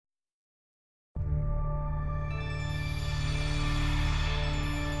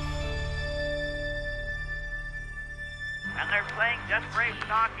And they're playing desperation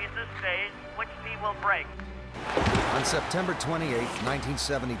hockey at this stage. Which team will break? On September 28,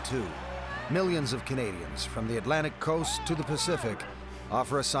 1972, millions of Canadians from the Atlantic coast to the Pacific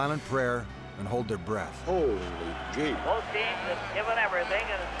offer a silent prayer and hold their breath. Holy gee. Both teams have given everything,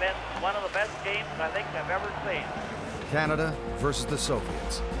 and it's been one of the best games I think I've ever seen. Canada versus the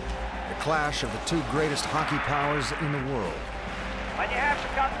Soviets. The clash of the two greatest hockey powers in the world. When you have to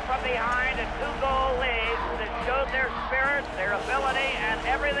come from behind a two-goal lead, that showed their spirit, their ability, and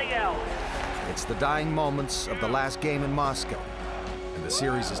everything else. It's the dying moments of the last game in Moscow, and the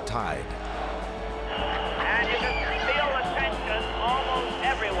series is tied. And you can feel the tension almost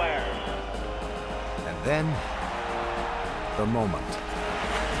everywhere. And then, the moment.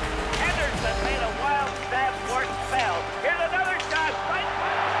 Henderson made a wild stab for spell. Here's another shot.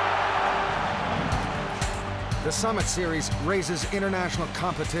 The Summit Series raises international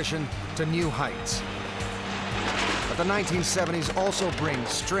competition to new heights. But the 1970s also bring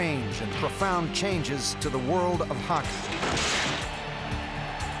strange and profound changes to the world of hockey.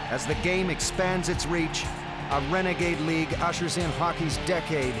 As the game expands its reach, a renegade league ushers in hockey's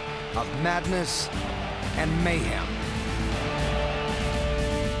decade of madness and mayhem.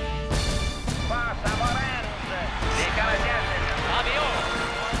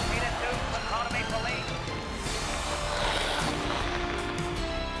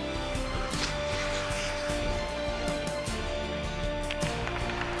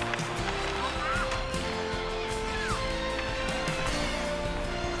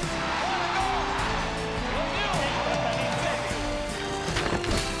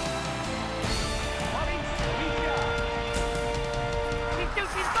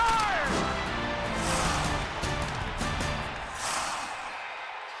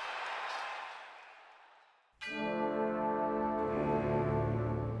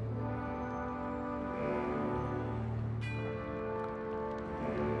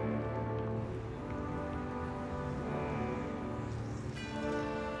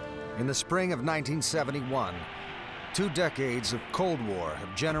 In the spring of 1971, 2 decades of Cold War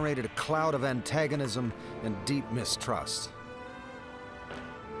have generated a cloud of antagonism and deep mistrust.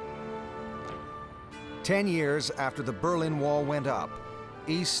 10 years after the Berlin Wall went up,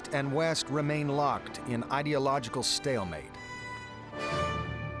 East and West remain locked in ideological stalemate.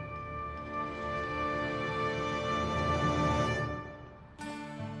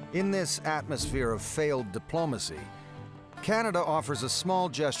 In this atmosphere of failed diplomacy, Canada offers a small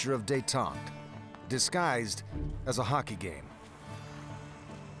gesture of détente, disguised as a hockey game.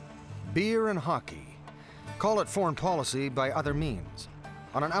 Beer and hockey. Call it foreign policy by other means.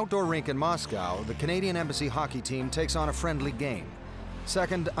 On an outdoor rink in Moscow, the Canadian Embassy hockey team takes on a friendly game.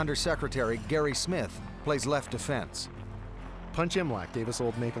 Second Undersecretary Gary Smith plays left defense. Punch Imlach gave us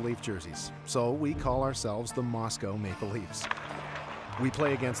old Maple Leaf jerseys, so we call ourselves the Moscow Maple Leafs. We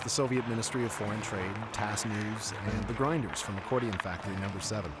play against the Soviet Ministry of Foreign Trade, TASS News, and the Grinders from Accordion Factory No.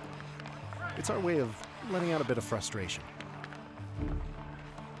 7. It's our way of letting out a bit of frustration.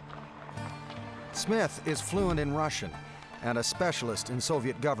 Smith is fluent in Russian and a specialist in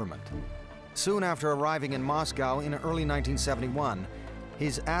Soviet government. Soon after arriving in Moscow in early 1971,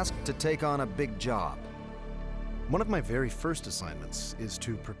 he's asked to take on a big job. One of my very first assignments is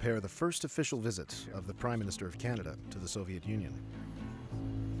to prepare the first official visit of the Prime Minister of Canada to the Soviet Union.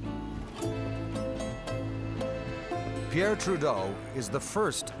 Pierre Trudeau is the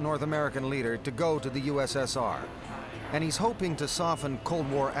first North American leader to go to the USSR, and he's hoping to soften Cold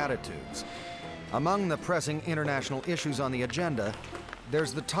War attitudes. Among the pressing international issues on the agenda,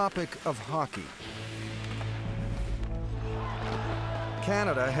 there's the topic of hockey.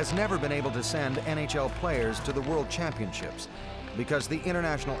 Canada has never been able to send NHL players to the World Championships because the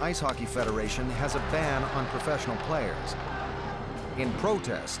International Ice Hockey Federation has a ban on professional players. In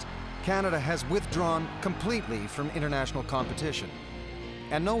protest, Canada has withdrawn completely from international competition,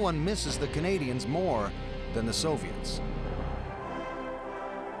 and no one misses the Canadians more than the Soviets.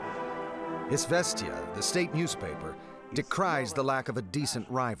 Izvestia, the state newspaper, decries the lack of a decent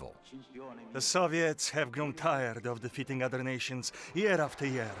rival. The Soviets have grown tired of defeating other nations year after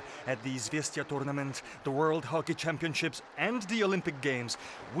year at the Izvestia tournament, the World Hockey Championships, and the Olympic Games.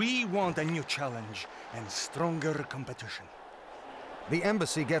 We want a new challenge and stronger competition. The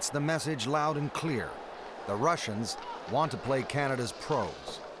embassy gets the message loud and clear. The Russians want to play Canada's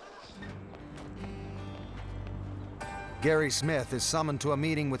pros. Gary Smith is summoned to a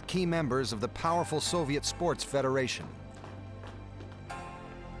meeting with key members of the powerful Soviet Sports Federation.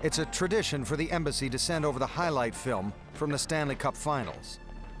 It's a tradition for the embassy to send over the highlight film from the Stanley Cup Finals.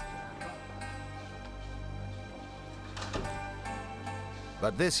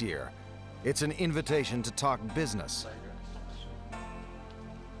 But this year, it's an invitation to talk business.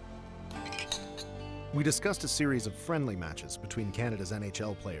 We discussed a series of friendly matches between Canada's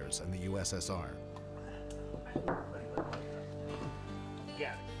NHL players and the USSR.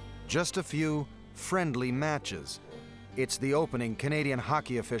 Just a few friendly matches. It's the opening Canadian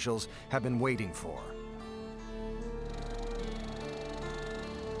hockey officials have been waiting for.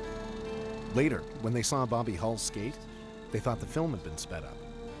 Later, when they saw Bobby Hull skate, they thought the film had been sped up.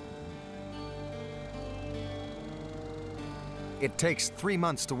 It takes 3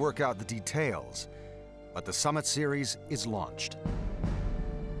 months to work out the details, but the Summit Series is launched.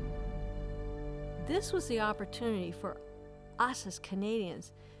 This was the opportunity for us as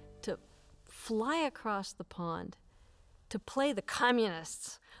Canadians to fly across the pond, to play the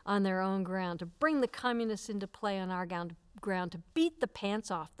communists on their own ground, to bring the communists into play on our ground, to beat the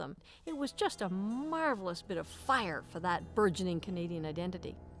pants off them. It was just a marvelous bit of fire for that burgeoning Canadian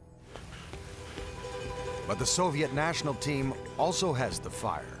identity. But the Soviet national team also has the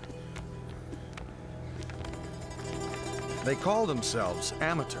fire. They call themselves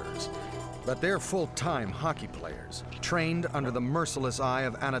amateurs, but they're full-time hockey players, trained under the merciless eye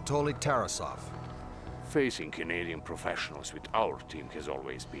of Anatoly Tarasov. Facing Canadian professionals with our team has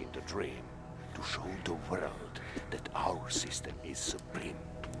always been the dream, to show the world that our system is supreme.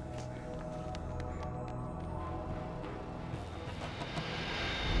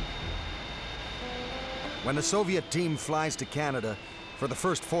 When the Soviet team flies to Canada for the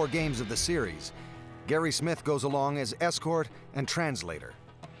first 4 games of the series, Gary Smith goes along as escort and translator.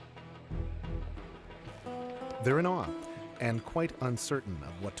 They're in awe and quite uncertain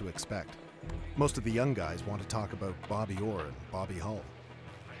of what to expect. Most of the young guys want to talk about Bobby Orr and Bobby Hull.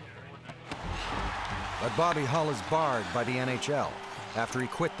 But Bobby Hull is barred by the NHL after he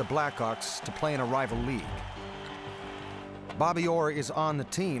quit the Blackhawks to play in a rival league. Bobby Orr is on the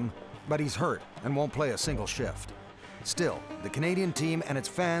team, but he's hurt and won't play a single shift. Still, the Canadian team and its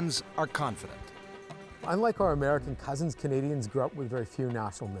fans are confident. Unlike our American cousins, Canadians grew up with very few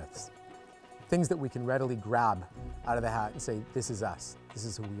national myths. Things that we can readily grab out of the hat and say, this is us, this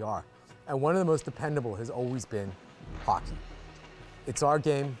is who we are. And one of the most dependable has always been hockey. It's our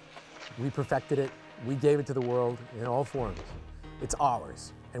game, we perfected it, we gave it to the world in all forms. It's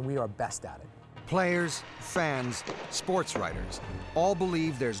ours, and we are best at it. Players, fans, sports writers all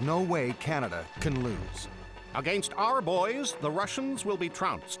believe there's no way Canada can lose. Against our boys, the Russians will be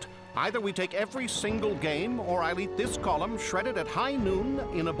trounced. Either we take every single game, or I'll eat this column shredded at high noon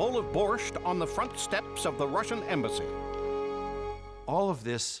in a bowl of borscht on the front steps of the Russian embassy. All of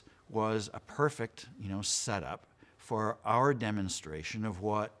this was a perfect, setup for our demonstration of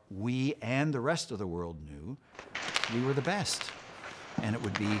what we and the rest of the world knew. We were the best. And it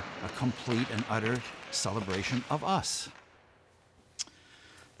would be a complete and utter celebration of us.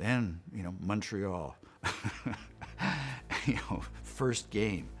 Then, Montreal. First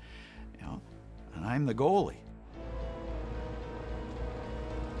game. And I'm the goalie.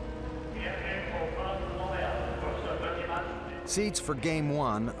 Seats for Game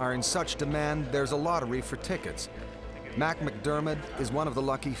 1 are in such demand there's a lottery for tickets. Mac McDermott is one of the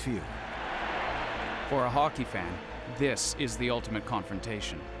lucky few. For a hockey fan, this is the ultimate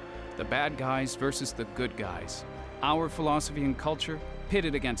confrontation. The bad guys versus the good guys. Our philosophy and culture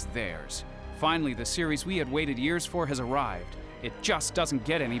pitted against theirs. Finally, the series we had waited years for has arrived. It just doesn't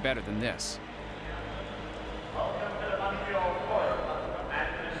get any better than this. Welcome to the Montreal Forum and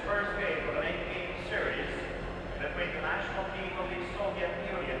this first game of an 8-game series between the national team of the Soviet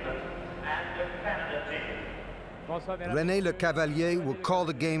Union and the Canada team. René Le Cavalier will call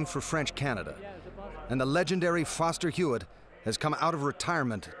the game for French Canada, and the legendary Foster Hewitt has come out of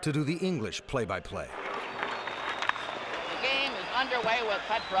retirement to do the English play-by-play. The game is underway with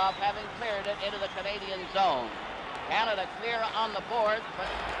Petrov having cleared it into the Canadian zone. Canada clear on the boards, but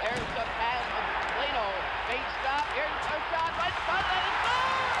there's the pass of Leno. Big stop. Here's a shot right in front, and it's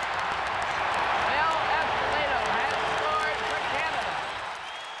goal! Mel Escalado has scored for Canada.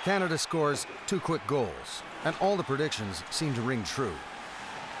 Canada scores 2 quick goals, and all the predictions seem to ring true.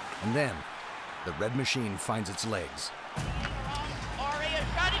 And then, the red machine finds its legs. Ori is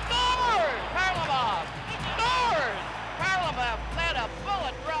shot. He scores! Karlamov scores! Karlamov led a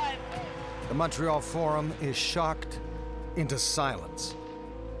bullet drive. The Montreal Forum is shocked into silence.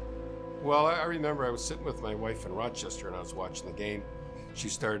 Well, I remember I was sitting with my wife in Rochester and I was watching the game. She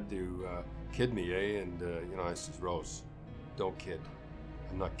started to kid me, And, I says, Rose, don't kid.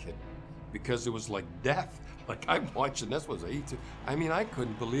 I'm not kidding. Because it was like death. Like I'm watching this was I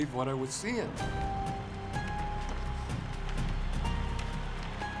couldn't believe what I was seeing.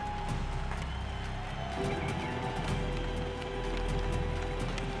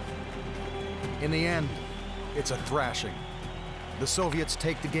 In the end, it's a thrashing. The Soviets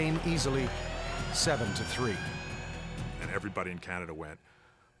take the game easily, 7-3. And everybody in Canada went,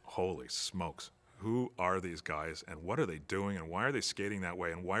 holy smokes, who are these guys and what are they doing and why are they skating that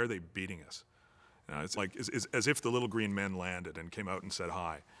way and why are they beating us? It's like it's as if the Little Green Men landed and came out and said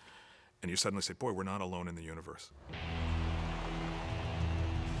hi. And you suddenly say, boy, we're not alone in the universe.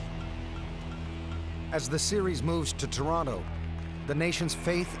 As the series moves to Toronto, the nation's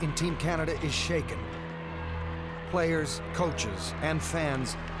faith in Team Canada is shaken. Players, coaches, and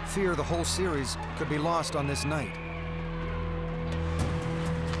fans fear the whole series could be lost on this night.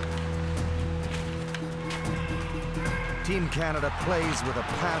 Team Canada plays with a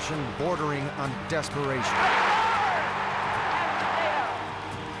passion bordering on desperation.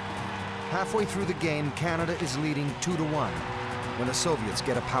 Halfway through the game, Canada is leading 2-1 when the Soviets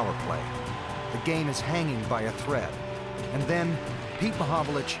get a power play. The game is hanging by a thread. And then Pete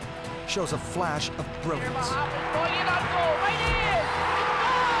Mahovlich shows a flash of brilliance.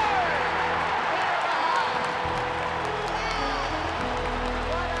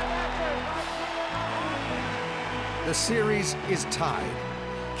 The series is tied.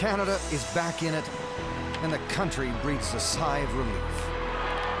 Canada is back in it, and the country breathes a sigh of relief.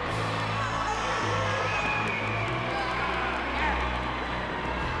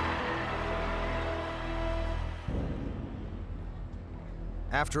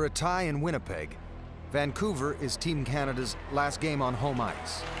 After a tie in Winnipeg, Vancouver is Team Canada's last game on home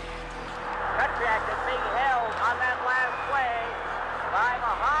ice. Kutriak is being held on that last play by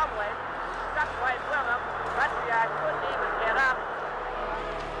Mahovlich. Stuck right with him. Kutriak couldn't even get up.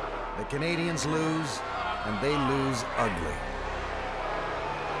 The Canadians lose, and they lose ugly.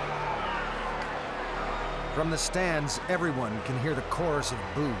 From the stands, everyone can hear the chorus of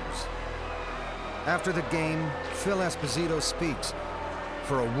boos. After the game, Phil Esposito speaks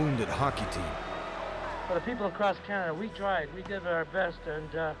for a wounded hockey team. For the people across Canada, we tried. We did our best. And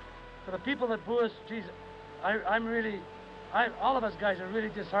for the people that boo us, geez, all of us guys are really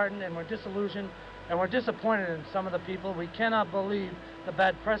disheartened and we're disillusioned and we're disappointed in some of the people. We cannot believe the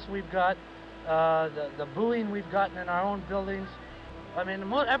bad press we've got, the booing we've gotten in our own buildings. I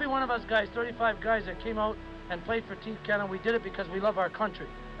mean, every one of us guys, 35 guys that came out and played for Team Canada, we did it because we love our country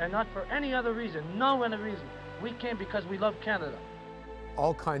and not for any other reason, no other reason. We came because we love Canada.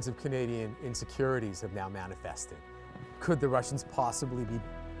 All kinds of Canadian insecurities have now manifested. Could the Russians possibly be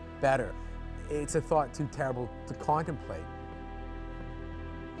better? It's a thought too terrible to contemplate.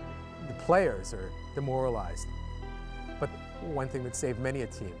 The players are demoralized. But one thing that saved many a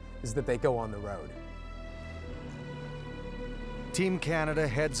team is that they go on the road. Team Canada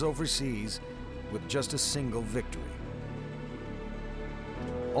heads overseas with just a single victory.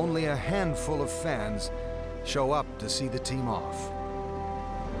 Only a handful of fans show up to see the team off.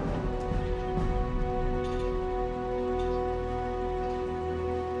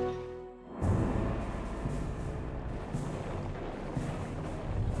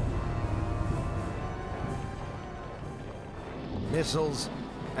 Missiles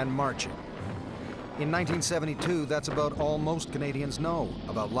and marching. In 1972, that's about all most Canadians know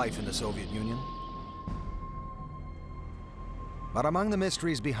about life in the Soviet Union. But among the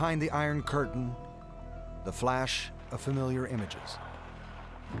mysteries behind the Iron Curtain, the flash of familiar images.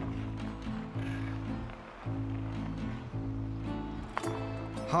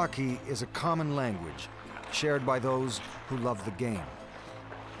 Hockey is a common language shared by those who love the game.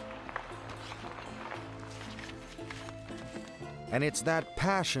 And it's that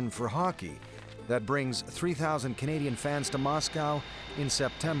passion for hockey that brings 3,000 Canadian fans to Moscow in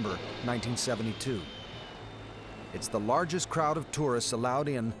September 1972. It's the largest crowd of tourists allowed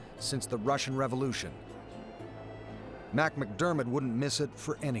in since the Russian Revolution. Mac McDermott wouldn't miss it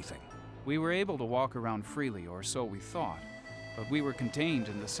for anything. We were able to walk around freely, or so we thought, but we were contained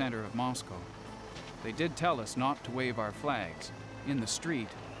in the center of Moscow. They did tell us not to wave our flags in the street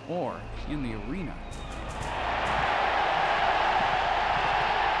or in the arena.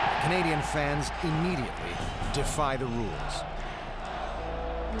 Canadian fans immediately defy the rules.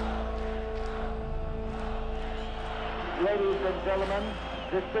 Ladies and gentlemen,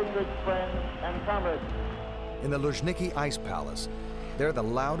 distinguished friends and comrades. In the Luzhniki Ice Palace, they're the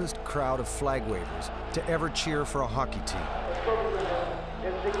loudest crowd of flag wavers to ever cheer for a hockey team.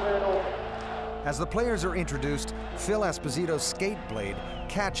 As the players are introduced, Phil Esposito's skate blade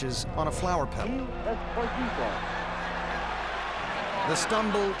catches on a flower petal. The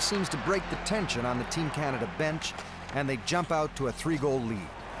stumble seems to break the tension on the Team Canada bench, and they jump out to a 3-goal lead.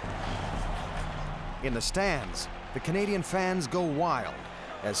 In the stands, the Canadian fans go wild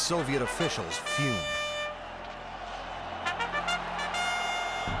as Soviet officials fume.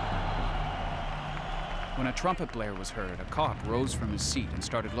 When a trumpet blare was heard, a cop rose from his seat and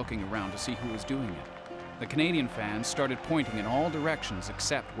started looking around to see who was doing it. The Canadian fans started pointing in all directions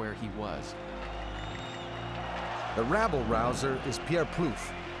except where he was. The rabble-rouser is Pierre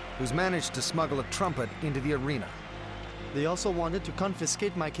Plouffe, who's managed to smuggle a trumpet into the arena. They also wanted to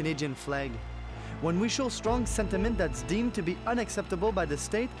confiscate my Canadian flag. When we show strong sentiment that's deemed to be unacceptable by the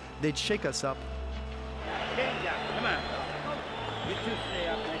state, they'd shake us up. Come on. You two stay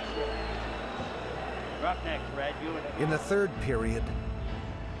up next to Drop next, Red. You and In the third period,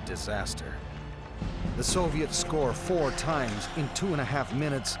 disaster. The Soviets score 4 times in 2.5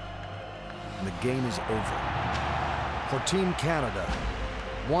 minutes, and the game is over. For Team Canada,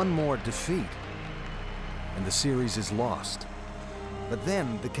 one more defeat, and the series is lost. But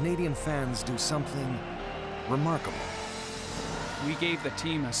then the Canadian fans do something remarkable. We gave the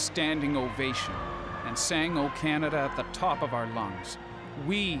team a standing ovation and sang "O Canada" at the top of our lungs.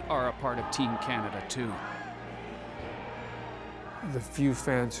 We are a part of Team Canada, too. The few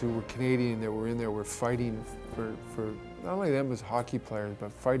fans who were Canadian that were in there were fighting for not only them as hockey players,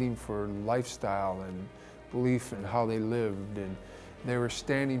 but fighting for lifestyle and belief in how they lived. And they were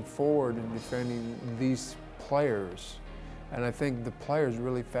standing forward and defending these players. And I think the players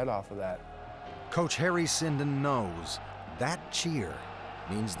really fed off of that. Coach Harry Sinden knows that cheer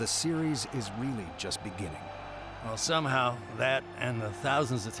means the series is really just beginning. Well, somehow that and the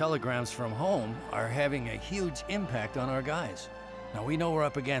thousands of telegrams from home are having a huge impact on our guys. Now, we know we're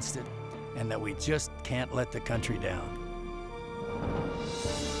up against it and that we just can't let the country down.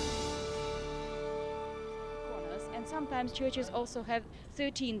 And sometimes churches also have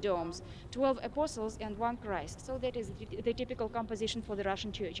 13 domes, 12 apostles and 1 Christ. So that is the typical composition for the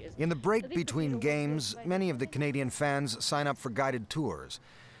Russian churches. In the break between games, many of the Canadian fans sign up for guided tours.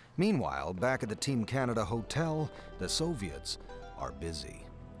 Meanwhile, back at the Team Canada hotel, the Soviets are busy.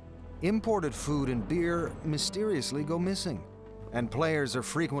 Imported food and beer mysteriously go missing, and players are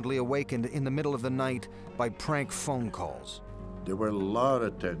frequently awakened in the middle of the night by prank phone calls. There were a lot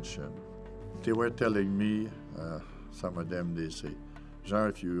of tension. They were telling me, some of them, they say, Jean,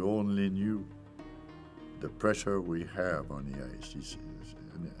 if you only knew the pressure we have on the ice. He says,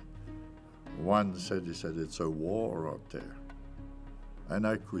 one said, he said, it's a war out there. And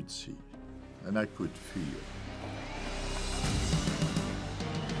I could see, and I could feel.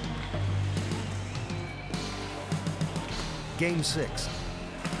 Game 6.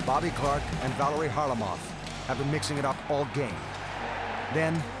 Bobby Clarke and Valery Harlamov have been mixing it up all game.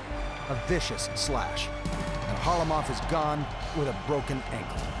 Then, a vicious slash, and Harlamov is gone with a broken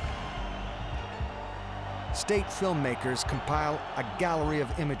ankle. State filmmakers compile a gallery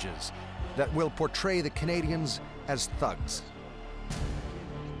of images that will portray the Canadians as thugs.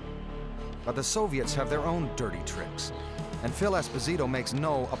 But the Soviets have their own dirty tricks, and Phil Esposito makes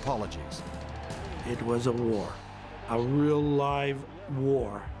no apologies. It was a war, a real live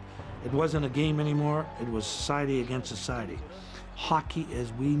war. It wasn't a game anymore, it was society against society. Hockey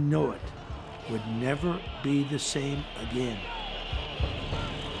as we know it would never be the same again.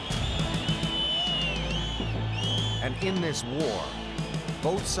 And in this war,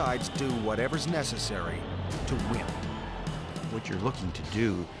 both sides do whatever's necessary to win. What you're looking to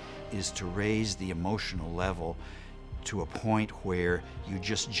do is to raise the emotional level to a point where you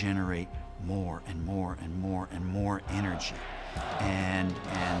just generate more and more and more and more energy, and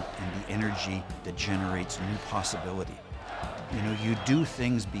the energy that generates new possibility. You know, you do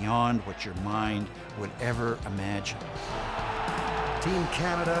things beyond what your mind would ever imagine. Team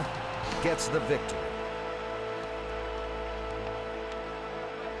Canada gets the victory.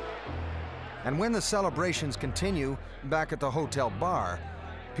 And when the celebrations continue back at the hotel bar,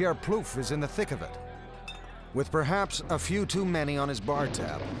 Pierre Plouffe is in the thick of it. With perhaps a few too many on his bar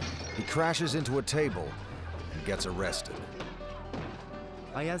tab, he crashes into a table and gets arrested.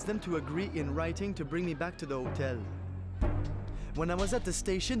 I asked them to agree in writing to bring me back to the hotel. When I was at the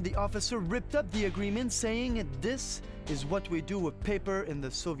station, the officer ripped up the agreement saying this is what we do with paper in the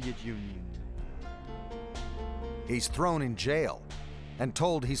Soviet Union. He's thrown in jail and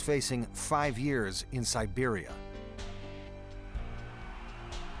told he's facing 5 years in Siberia.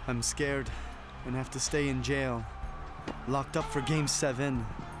 I'm scared and have to stay in jail, locked up for Game 7.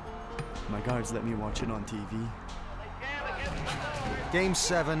 My guards let me watch it on TV. Game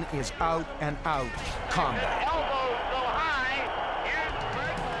 7 is out and out combat.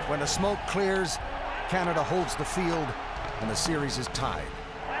 When the smoke clears, Canada holds the field and the series is tied.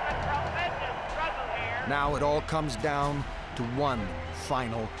 Now it all comes down to one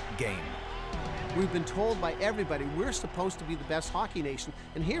final game. We've been told by everybody we're supposed to be the best hockey nation,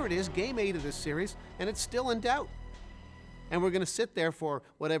 and here it is, Game 8 of this series, and it's still in doubt. And we're going to sit there for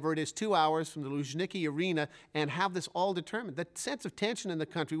whatever it is, 2 hours from the Luzhniki Arena and have this all determined. The sense of tension in the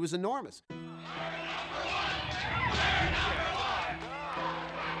country was enormous.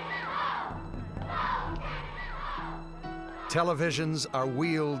 Televisions are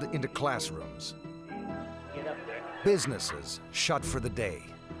wheeled into classrooms. Businesses shut for the day.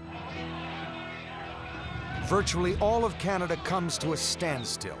 Virtually all of Canada comes to a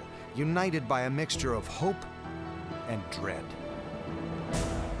standstill, united by a mixture of hope and dread.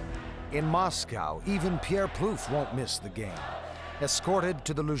 In Moscow, even Pierre Plouffe won't miss the game, escorted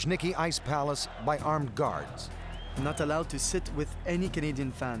to the Luzhniki Ice Palace by armed guards. I'm not allowed to sit with any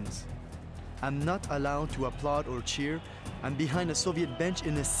Canadian fans. I'm not allowed to applaud or cheer. I'm behind a Soviet bench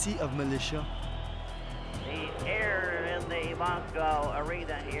in a sea of militia. The air in the Moscow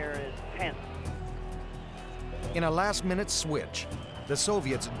arena here is tense. In a last-minute switch, the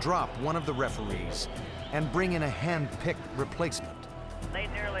Soviets drop one of the referees and bring in a hand-picked replacement. They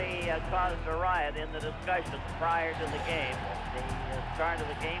nearly caused a riot in the discussions prior to the game. The start of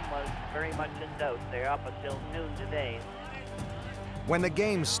the game was very much in doubt. They're up until noon today. When the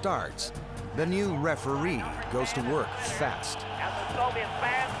game starts, the new referee goes to work fast. And the Soviet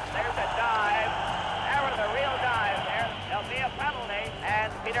fans, there's a dive. There was a real dive there. There'll be a penalty,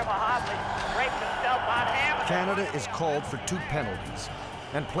 and Peter Mahovlich breaks himself on him. Canada is called for 2 penalties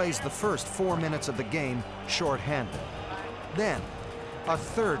and plays the first 4 minutes of the game shorthanded. Then, a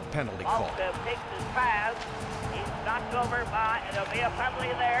 3rd penalty call. Malka takes his pass. He's knocked over by, there'll be a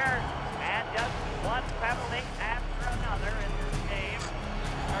penalty there, and just one penalty after another in this game.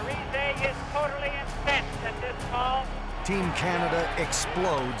 Parise is totally incensed at this call. Team Canada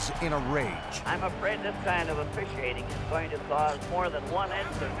explodes in a rage. I'm afraid this kind of officiating is going to cause more than one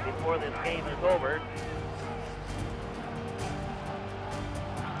incident before this game is over.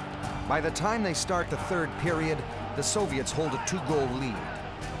 By the time they start the 3rd period, the Soviets hold a 2-goal lead.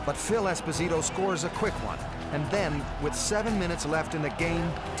 But Phil Esposito scores a quick one. And then, with 7 minutes left in the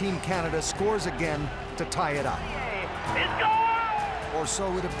game, Team Canada scores again to tie it up. Or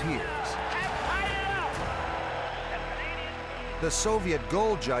so it appears. The Soviet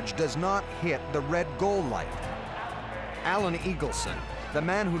goal judge does not hit the red goal light. Alan Eagleson, the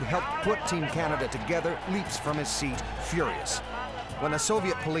man who'd helped put Team Canada together, leaps from his seat, furious. When the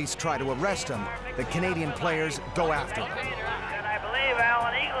Soviet police try to arrest him, the Canadian players go after him. And I believe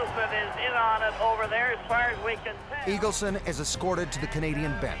Alan Eagleson is in on it over there as far as we can tell. Eagleson is escorted to the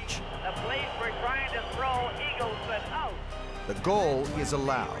Canadian bench. The police were trying to throw Eagleson out. The goal is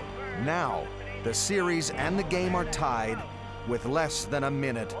allowed. Now, the series and the game are tied with less than a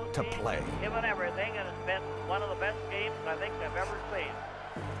minute to play. Given everything, and it's been one of the best games I think I've ever seen.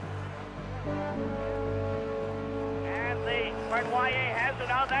 And the Marnoyer has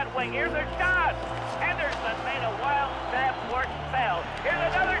it on that wing. Here's a shot. Henderson made a wild stab towards Bell. Here's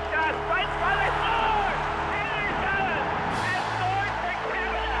another shot. Right by the score. Henderson has scored for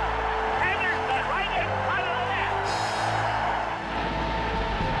Canada. Henderson right in front of the net.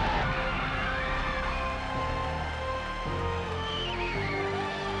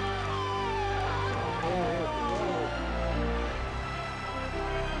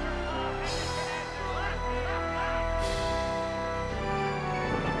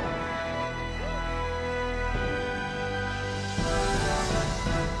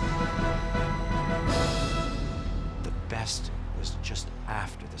 Best was just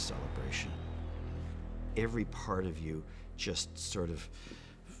after the celebration. Every part of you just sort of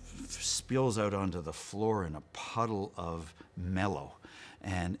spills out onto the floor in a puddle of mellow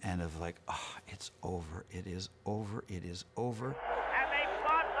and of like, oh, it's over, it is over, it is over. And they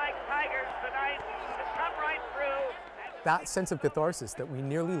fought like tigers tonight to come right through. That sense of catharsis that we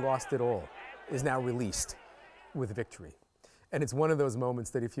nearly lost it all is now released with victory. And it's one of those moments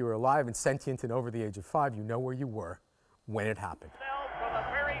that if you were alive and sentient and over the age of 5, you know where you were when it happened.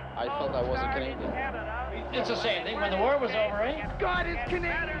 I felt I wasn't Canadian. It's the same thing when the war was over, eh? God is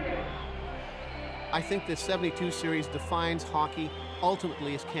Canadian! I think the 72 series defines hockey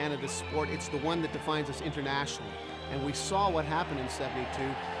ultimately as Canada's sport. It's the one that defines us internationally. And we saw what happened in 72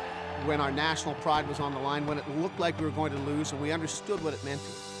 when our national pride was on the line, when it looked like we were going to lose, and we understood what it meant to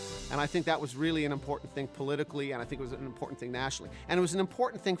us. And I think that was really an important thing politically, and I think it was an important thing nationally. And it was an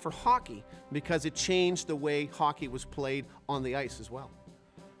important thing for hockey because it changed the way hockey was played on the ice as well.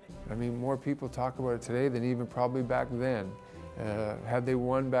 I mean, more people talk about it today than even probably back then. Had they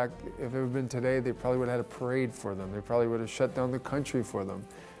won back, if it had been today, they probably would have had a parade for them. They probably would have shut down the country for them.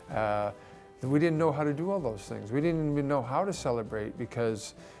 We didn't know how to do all those things. We didn't even know how to celebrate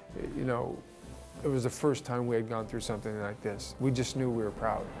because, you know, it was the first time we had gone through something like this. We just knew we were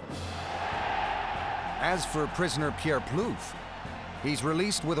proud. As for prisoner Pierre Plouffe, he's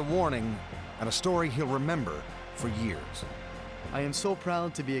released with a warning and a story he'll remember for years. I am so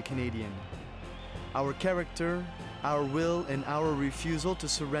proud to be a Canadian. Our character, our will, and our refusal to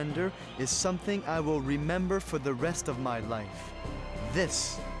surrender is something I will remember for the rest of my life.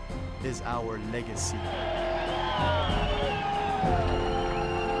 This is our legacy.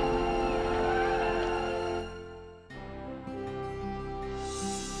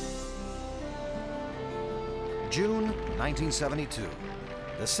 June 1972.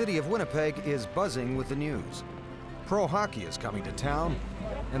 The city of Winnipeg is buzzing with the news. Pro hockey is coming to town,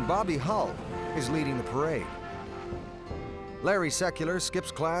 and Bobby Hull is leading the parade. Larry Secular skips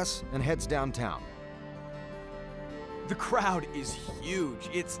class and heads downtown. The crowd is huge.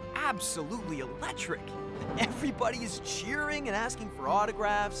 It's absolutely electric. Everybody is cheering and asking for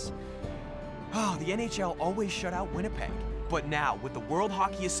autographs. Oh, the NHL always shut out Winnipeg. But now, with the World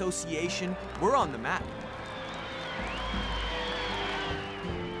Hockey Association, we're on the map.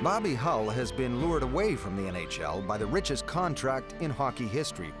 Bobby Hull has been lured away from the NHL by the richest contract in hockey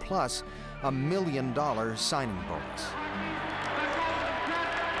history, plus a $1 million signing bonus.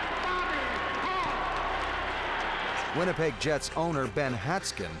 Winnipeg Jets owner Ben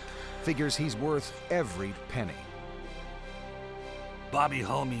Hatskin figures he's worth every penny. Bobby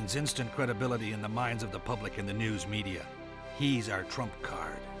Hull means instant credibility in the minds of the public and the news media. He's our trump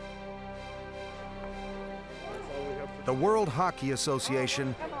card. The World Hockey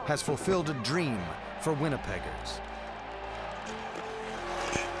Association has fulfilled a dream for Winnipeggers.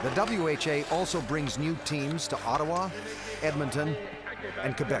 The WHA also brings new teams to Ottawa, Edmonton,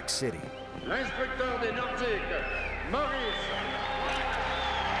 and Quebec City. L'inspecteur des Nordiques,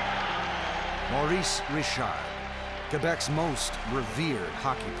 Maurice Richard, Quebec's most revered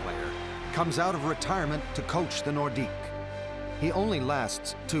hockey player, comes out of retirement to coach the Nordiques. He only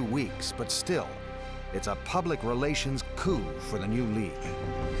lasts 2 weeks, but still, it's a public relations coup for the new league.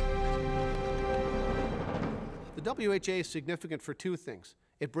 The WHA is significant for two things.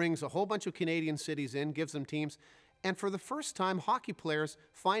 It brings a whole bunch of Canadian cities in, gives them teams, and for the first time, hockey players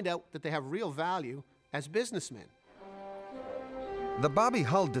find out that they have real value as businessmen. The Bobby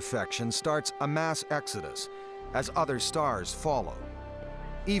Hull defection starts a mass exodus as other stars follow.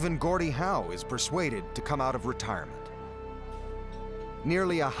 Even Gordie Howe is persuaded to come out of retirement.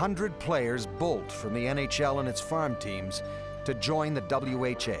 Nearly 100 players bolt from the NHL and its farm teams to join the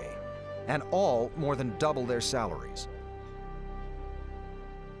WHA, and all more than double their salaries.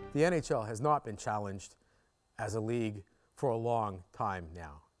 The NHL has not been challenged as a league for a long time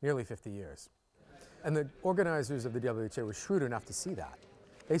now, nearly 50 years. And the organizers of the WHA were shrewd enough to see that.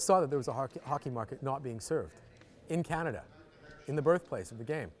 They saw that there was a hockey market not being served in Canada, in the birthplace of the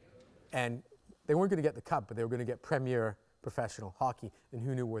game. And they weren't going to get the cup, but they were going to get premier professional hockey, and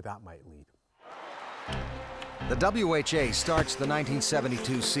who knew where that might lead. The WHA starts the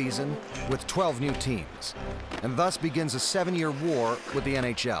 1972 season with 12 new teams, and thus begins a 7-year war with the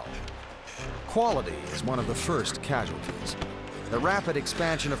NHL. Quality is one of the first casualties. The rapid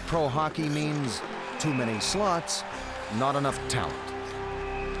expansion of pro hockey means too many slots, not enough talent.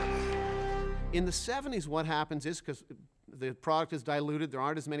 In the 70s, what happens is, because the product is diluted, there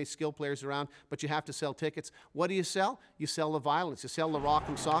aren't as many skilled players around, but you have to sell tickets. What do you sell? You sell the violence. You sell the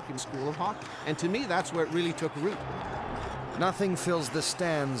Rock'em Sock'em School of Hockey. And to me, that's where it really took root. Nothing fills the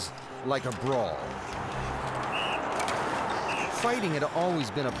stands like a brawl. Fighting had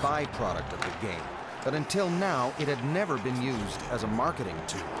always been a byproduct of the game, but until now, it had never been used as a marketing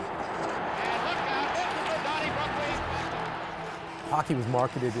tool. Hockey was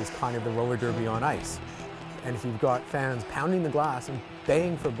marketed as kind of the roller derby on ice. And if you've got fans pounding the glass and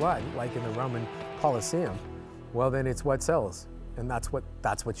baying for blood, like in the Roman Colosseum, well, then it's what sells. And that's what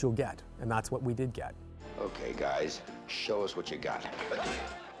you'll get. And that's what we did get. Okay, guys, show us what you got.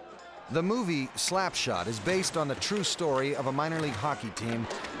 The movie Slapshot is based on the true story of a minor league hockey team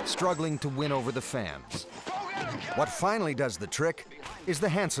struggling to win over the fans. What finally does the trick is the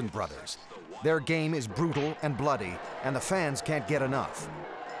Hanson brothers. Their game is brutal and bloody, and the fans can't get enough.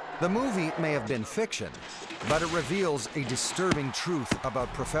 The movie may have been fiction, but it reveals a disturbing truth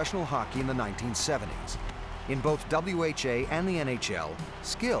about professional hockey in the 1970s. In both WHA and the NHL,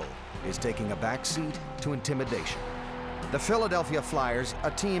 skill is taking a backseat to intimidation. The Philadelphia Flyers, a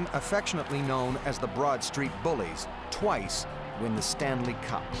team affectionately known as the Broad Street Bullies, twice win the Stanley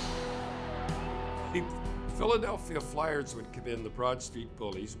Cup. The Philadelphia Flyers would come in, the Broad Street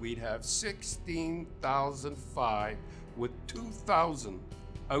Bullies. We'd have 16,005 with 2,000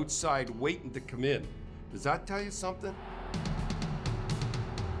 outside waiting to come in. Does that tell you something?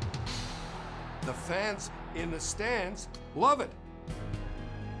 The fans in the stands love it.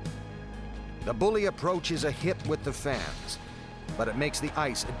 The bully approach is a hit with the fans, but it makes the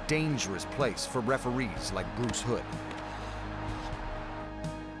ice a dangerous place for referees like Bruce Hood.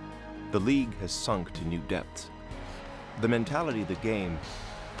 The league has sunk to new depths. The mentality of the game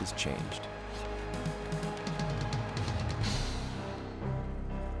has changed.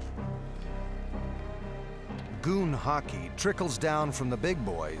 Goon hockey trickles down from the big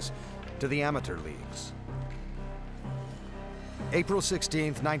boys to the amateur leagues. April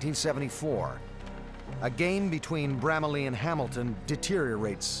 16th, 1974. A game between Bramalea and Hamilton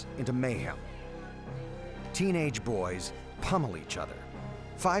deteriorates into mayhem. Teenage boys pummel each other.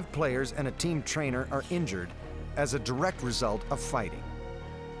 5 players and a team trainer are injured as a direct result of fighting.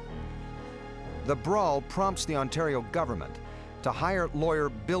 The brawl prompts the Ontario government to hire lawyer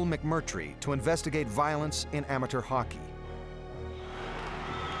Bill McMurtry to investigate violence in amateur hockey.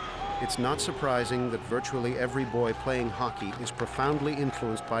 It's not surprising that virtually every boy playing hockey is profoundly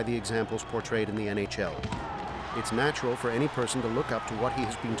influenced by the examples portrayed in the NHL. It's natural for any person to look up to what he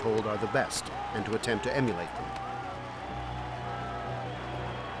has been told are the best and to attempt to emulate them.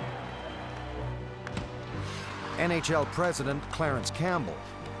 NHL President Clarence Campbell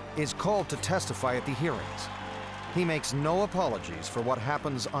is called to testify at the hearings. He makes no apologies for what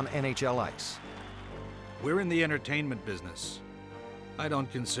happens on NHL ice. We're in the entertainment business. I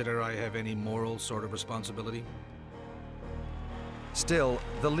don't consider I have any moral sort of responsibility. Still,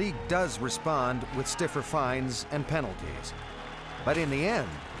 the league does respond with stiffer fines and penalties. But in the end,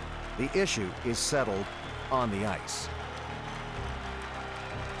 the issue is settled on the ice.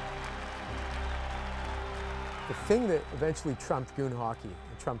 The thing that eventually trumped Goon hockey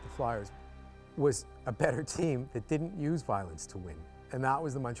and trumped the Flyers was a better team that didn't use violence to win, and that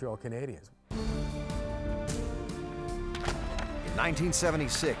was the Montreal Canadiens. In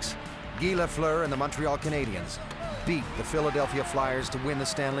 1976, Guy Lafleur and the Montreal Canadiens beat the Philadelphia Flyers to win the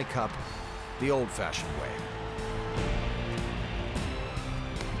Stanley Cup the old-fashioned way.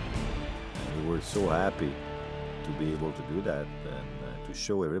 We were so happy to be able to do that and to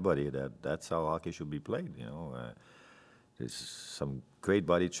show everybody that that's how hockey should be played. You know, there's some great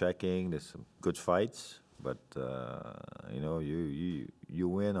body checking, there's some good fights, but you know, you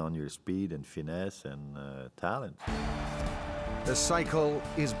win on your speed and finesse and talent. The cycle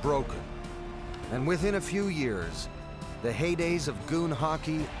is broken, and within a few years, the heydays of Goon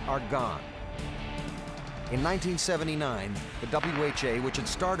hockey are gone. In 1979, the WHA, which had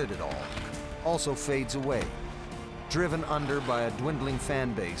started it all, also fades away, driven under by a dwindling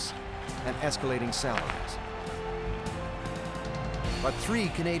fan base and escalating salaries. But 3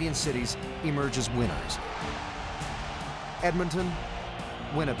 Canadian cities emerge as winners. Edmonton,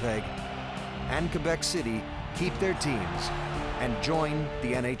 Winnipeg, and Quebec City keep their teams and join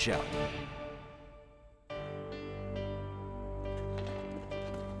the NHL.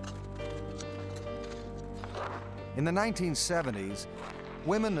 In the 1970s,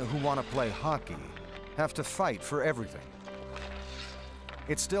 women who want to play hockey have to fight for everything.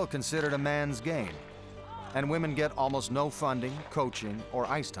 It's still considered a man's game, and women get almost no funding, coaching, or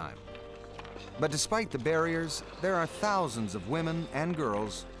ice time. But despite the barriers, there are thousands of women and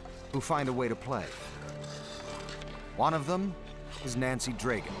girls who find a way to play. One of them is Nancy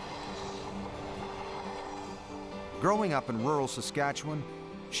Dragan. Growing up in rural Saskatchewan,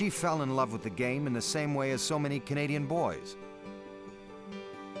 she fell in love with the game in the same way as so many Canadian boys.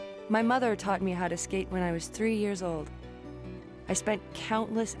 My mother taught me how to skate when I was 3 years old. I spent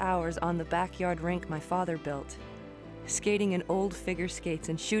countless hours on the backyard rink my father built, skating in old figure skates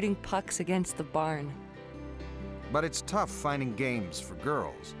and shooting pucks against the barn. But it's tough finding games for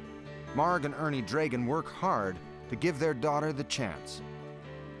girls. Marg and Ernie Dragan work hard to give their daughter the chance.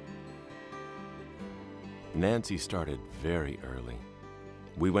 Nancy started very early.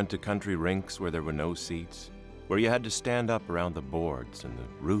 We went to country rinks where there were no seats, where you had to stand up around the boards and the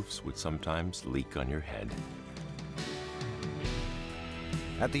roofs would sometimes leak on your head.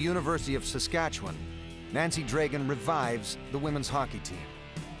 At the University of Saskatchewan, Nancy Dragan revives the women's hockey team.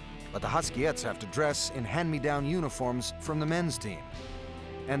 But the Huskiettes have to dress in hand-me-down uniforms from the men's team,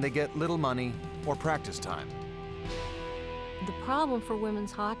 and they get little money or practice time. The problem for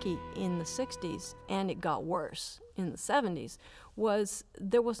women's hockey in the 60s, and it got worse in the 70s, was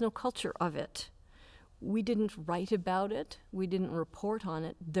there was no culture of it. We didn't write about it. We didn't report on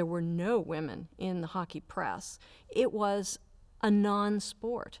it. There were no women in the hockey press. It was a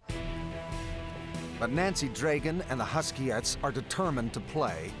non-sport. But Nancy Dragan and the Huskiettes are determined to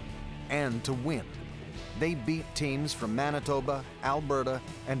play and to win. They beat teams from Manitoba, Alberta,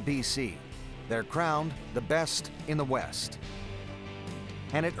 and BC. They're crowned the best in the West.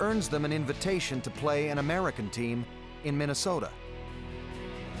 And it earns them an invitation to play an American team in Minnesota.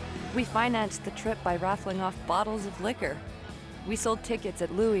 We financed the trip by raffling off bottles of liquor. We sold tickets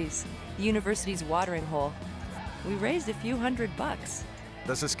at Louis, the university's watering hole. We raised a few $100.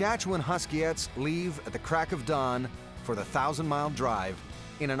 The Saskatchewan Huskiettes leave at the crack of dawn for the 1,000-mile drive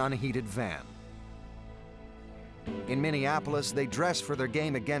in an unheated van. In Minneapolis, they dress for their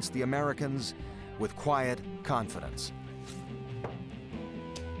game against the Americans with quiet confidence.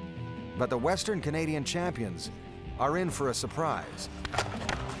 But the Western Canadian champions are in for a surprise.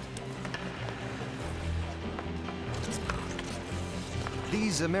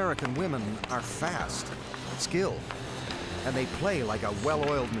 These American women are fast, skilled, and they play like a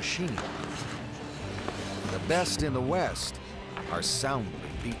well-oiled machine. The best in the West are soundly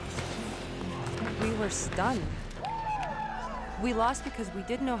beaten. We were stunned. We lost because we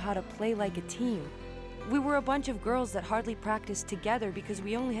didn't know how to play like a team. We were a bunch of girls that hardly practiced together because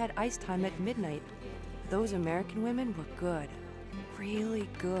we only had ice time at midnight. Those American women were good, really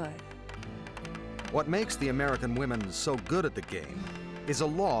good. What makes the American women so good at the game is a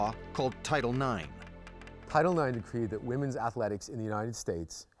law called Title IX. Title IX decreed that women's athletics in the United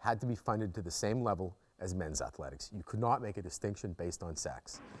States had to be funded to the same level as men's athletics. You could not make a distinction based on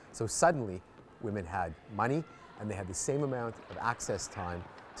sex. So suddenly, women had money and they had the same amount of access time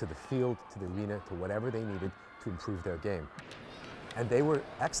to the field, to the arena, to whatever they needed to improve their game. And they were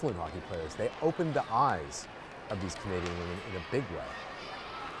excellent hockey players. They opened the eyes of these Canadian women in a big way.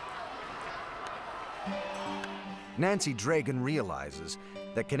 Nancy Dragan realizes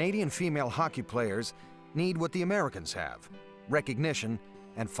that Canadian female hockey players need what the Americans have: recognition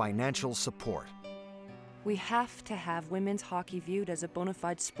and financial support. We have to have women's hockey viewed as a bona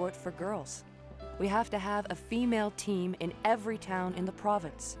fide sport for girls. We have to have a female team in every town in the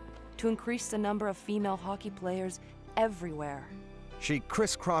province to increase the number of female hockey players everywhere. She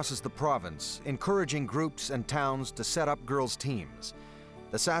crisscrosses the province, encouraging groups and towns to set up girls' teams.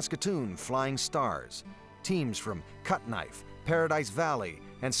 The Saskatoon Flying Stars, teams from Cutknife, Paradise Valley,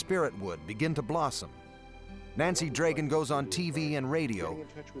 and Spiritwood begin to blossom. Nancy Dragan goes on TV and radio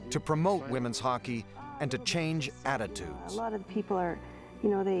to promote women's hockey and to change attitudes. A lot of the people are,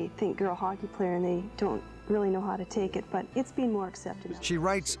 they think girl hockey player and they don't really know how to take it, but it's been more accepted. She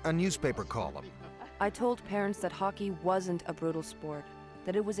writes a newspaper column. I told parents that hockey wasn't a brutal sport,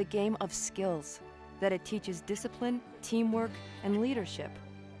 that it was a game of skills, that it teaches discipline, teamwork, and leadership.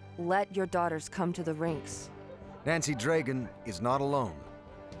 Let your daughters come to the rinks. Nancy Dragan is not alone.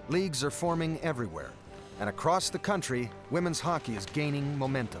 Leagues are forming everywhere, and across the country, women's hockey is gaining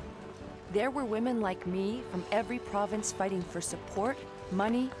momentum. There were women like me from every province fighting for support,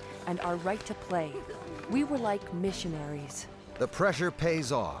 money, and our right to play. We were like missionaries. The pressure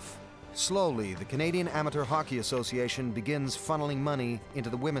pays off. Slowly, the Canadian Amateur Hockey Association begins funneling money into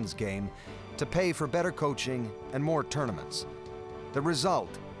the women's game to pay for better coaching and more tournaments. The result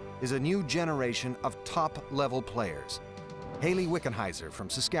is a new generation of top-level players. Hayley Wickenheiser from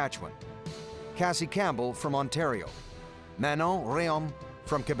Saskatchewan, Cassie Campbell from Ontario, Manon Rhéaume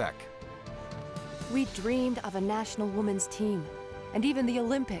from Quebec. We dreamed of a national women's team, and even the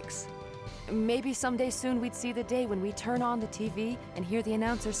Olympics. Maybe someday soon we'd see the day when we turn on the TV and hear the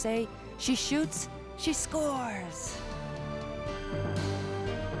announcer say, "She shoots, she scores."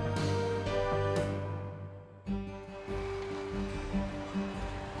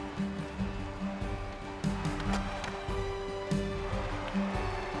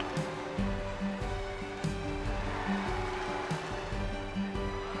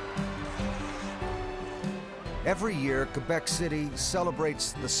 Every year, Quebec City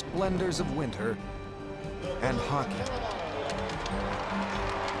celebrates the splendors of winter and hockey.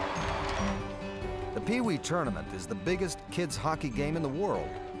 The Pee Wee Tournament is the biggest kids' hockey game in the world,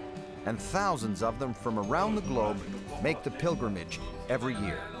 and thousands of them from around the globe make the pilgrimage every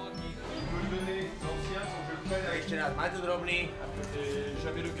year.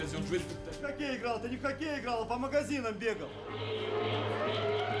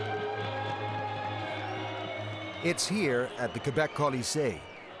 It's here at the Quebec Colisée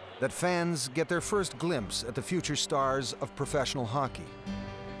that fans get their first glimpse at the future stars of professional hockey.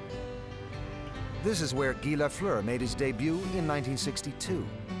 This is where Guy Lafleur made his debut in 1962.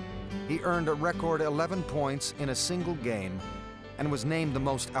 He earned a record 11 points in a single game and was named the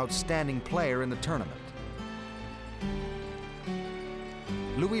most outstanding player in the tournament.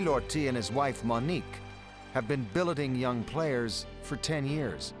 Louis Lortie and his wife Monique have been billeting young players for 10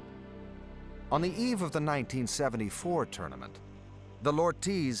 years. On the eve of the 1974 tournament, the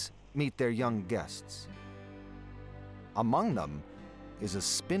Lorties meet their young guests. Among them is a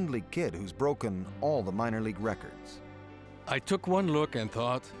spindly kid who's broken all the minor league records. I took one look and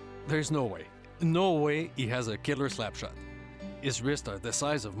thought, there's no way. No way he has a killer slap shot. His wrists are the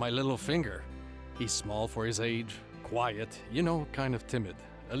size of my little finger. He's small for his age, quiet, you know, kind of timid.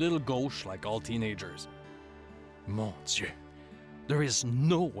 A little gauche like all teenagers. Mon Dieu. There is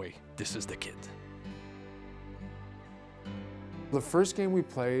no way this is the kid. The first game we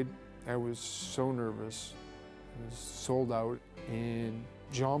played, I was so nervous. It was sold out, and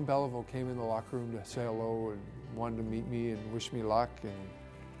Jean Beliveau came in the locker room to say hello and wanted to meet me and wish me luck. And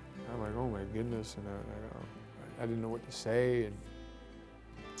I'm like, oh my goodness, and I didn't know what to say. And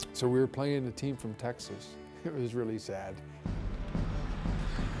so we were playing a team from Texas. It was really sad.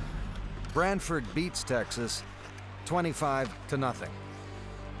 Brantford beats Texas 25-0.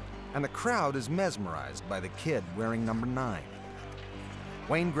 And the crowd is mesmerized by the kid wearing number 9.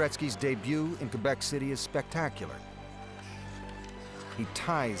 Wayne Gretzky's debut in Quebec City is spectacular. He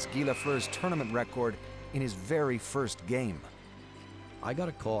ties Guy Lafleur's tournament record in his very first game. I got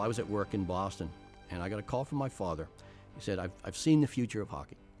a call. I was at work in Boston, and I got a call from my father. He said, I've seen the future of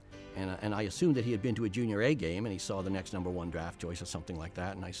hockey. And I assumed that he had been to a Junior A game, and he saw the next #1 draft choice or something like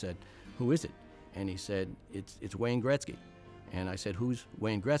that. And I said, who is it? And he said, it's Wayne Gretzky. And I said, who's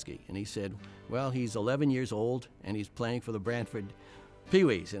Wayne Gretzky? And he said, well, he's 11 years old, and he's playing for the Brantford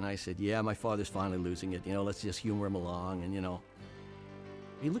Pee-wees. And I said, yeah, my father's finally losing it. You know, let's just humor him along, and you know.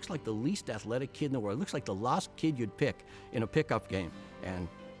 He looks like the least athletic kid in the world. He looks like the last kid you'd pick in a pickup game. And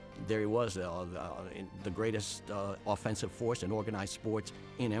there he was, the greatest offensive force in organized sports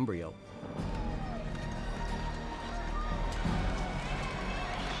in embryo.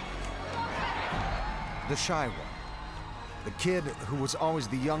 The shy one. The kid who was always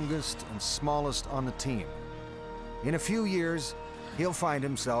the youngest and smallest on the team. In a few years, he'll find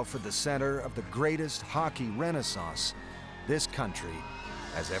himself at the center of the greatest hockey renaissance this country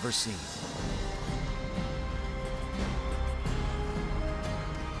has ever seen.